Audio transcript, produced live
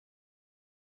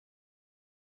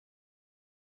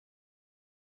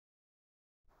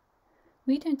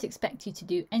We don't expect you to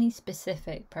do any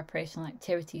specific preparational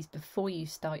activities before you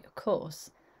start your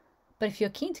course, but if you're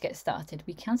keen to get started,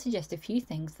 we can suggest a few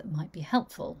things that might be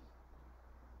helpful.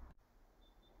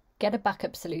 Get a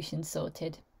backup solution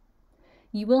sorted.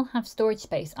 You will have storage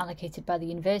space allocated by the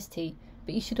university,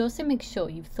 but you should also make sure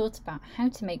you've thought about how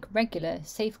to make regular,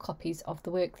 safe copies of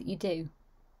the work that you do.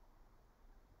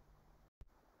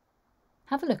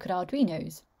 Have a look at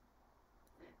Arduinos.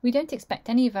 We don't expect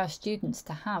any of our students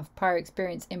to have prior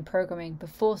experience in programming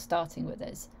before starting with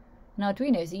us, and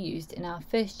Arduinos are used in our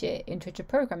first year Intro to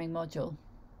Programming module.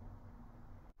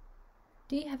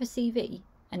 Do you have a CV,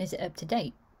 and is it up to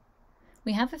date?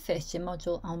 We have a first year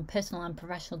module on personal and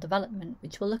professional development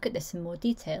which will look at this in more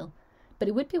detail, but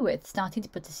it would be worth starting to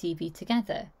put a CV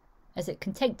together, as it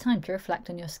can take time to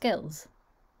reflect on your skills.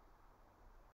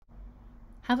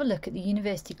 Have a look at the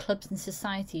university clubs and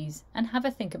societies and have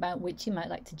a think about which you might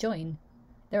like to join.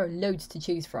 There are loads to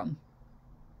choose from.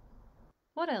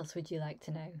 What else would you like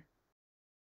to know?